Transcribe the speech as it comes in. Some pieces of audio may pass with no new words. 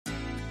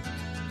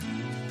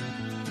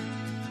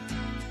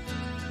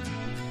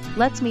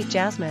Let's meet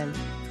Jasmine.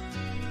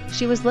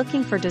 She was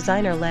looking for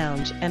designer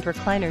lounge and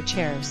recliner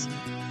chairs.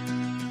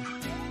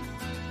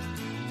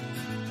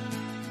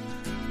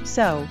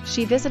 So,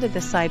 she visited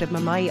the site of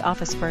Mahmayi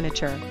Office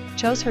Furniture,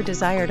 chose her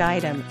desired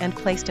item and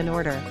placed an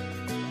order.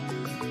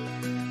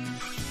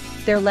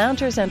 Their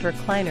loungers and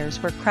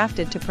recliners were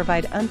crafted to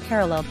provide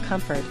unparalleled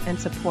comfort and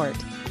support.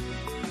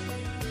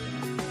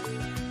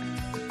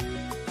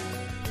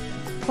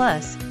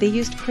 Plus, they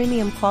used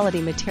premium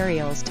quality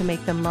materials to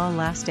make them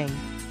long-lasting.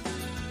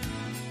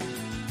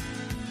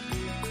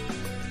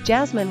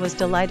 Jasmine was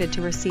delighted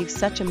to receive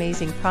such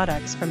amazing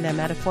products from them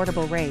at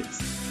affordable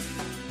rates.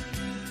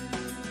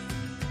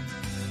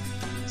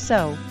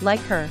 So, like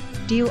her,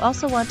 do you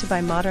also want to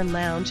buy modern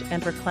lounge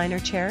and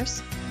recliner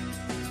chairs?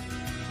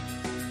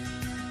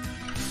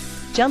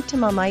 Jump to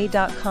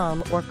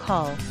mahmayi.com or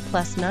call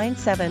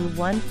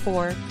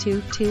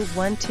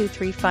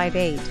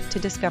 +971422122358 to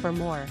discover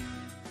more.